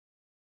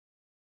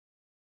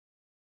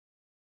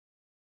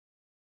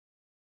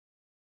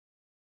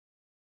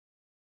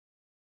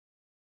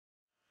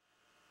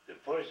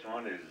first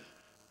one is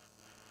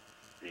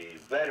the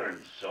veteran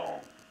song.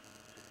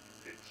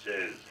 It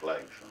says,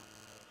 Flag song.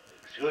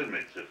 excuse me,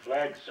 it's a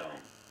flag song.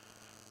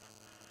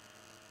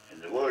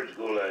 And the words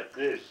go like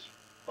this.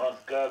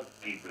 Paska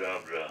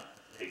kibrabra,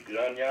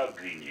 egranya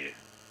grinye,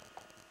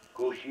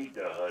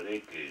 koshita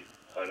hareke,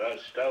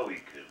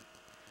 harastawike.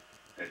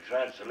 The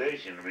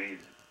translation means,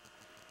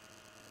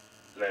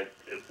 like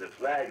if the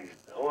flag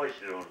is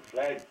hoisted on a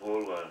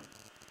flagpole,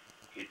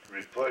 it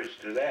refers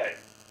to that.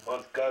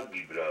 Paska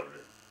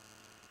kibrabra.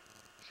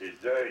 Says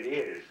there it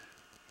is.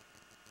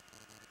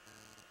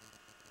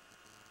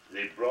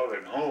 They brought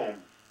it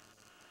home,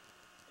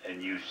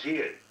 and you see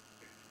it.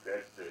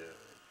 That's the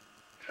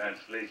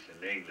translation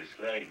in the English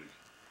language.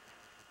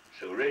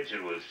 So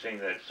Richard will sing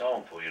that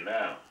song for you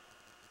now.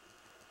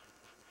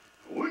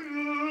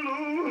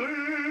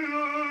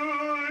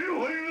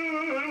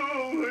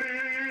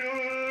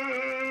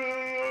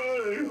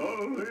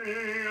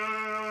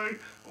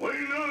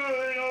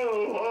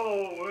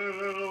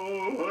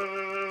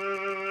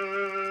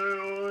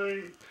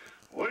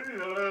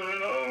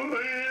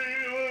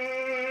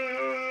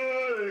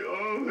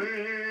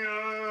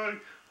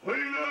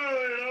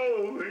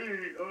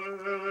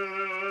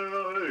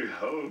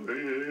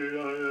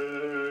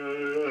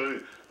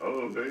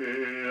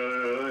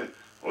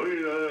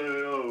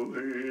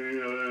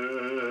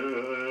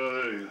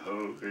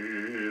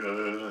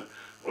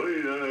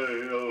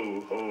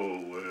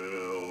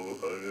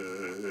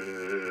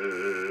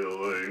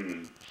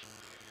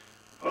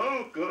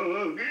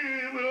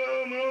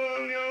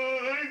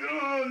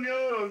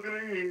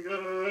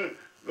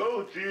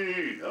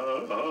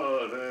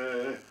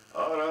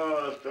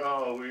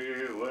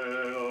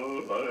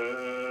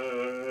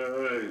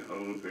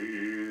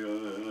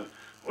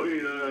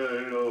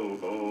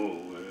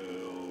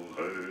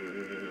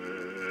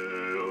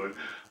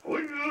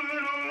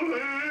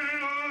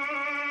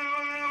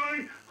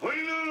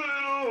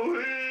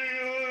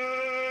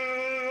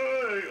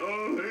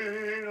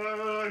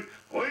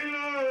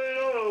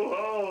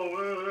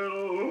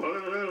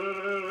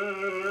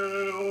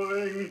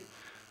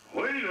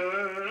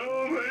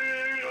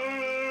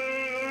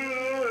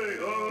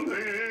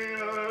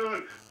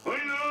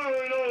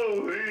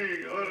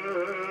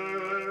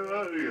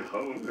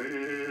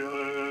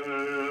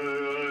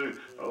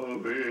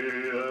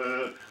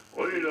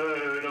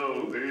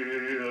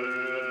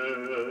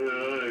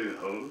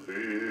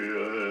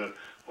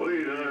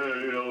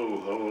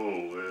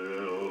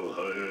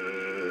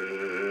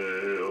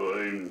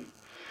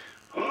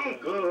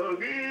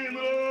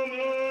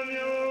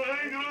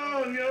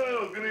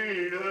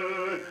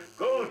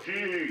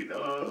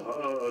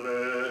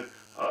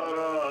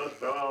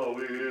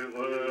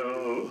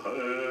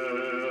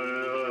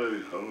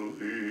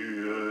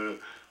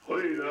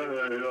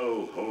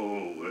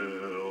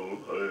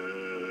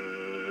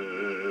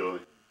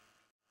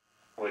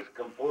 Was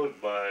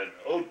composed by an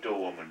Otoe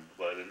woman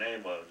by the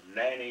name of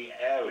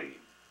Dailey.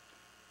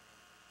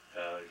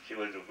 She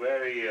was a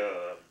very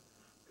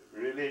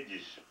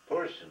religious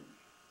person,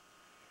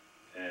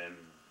 and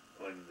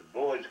when the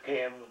boys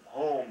came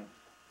home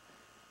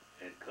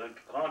and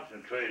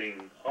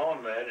concentrating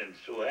on that and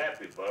so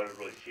happy about it,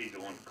 well, she's the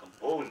one who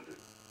composed it.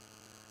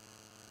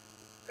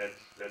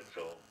 That's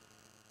all.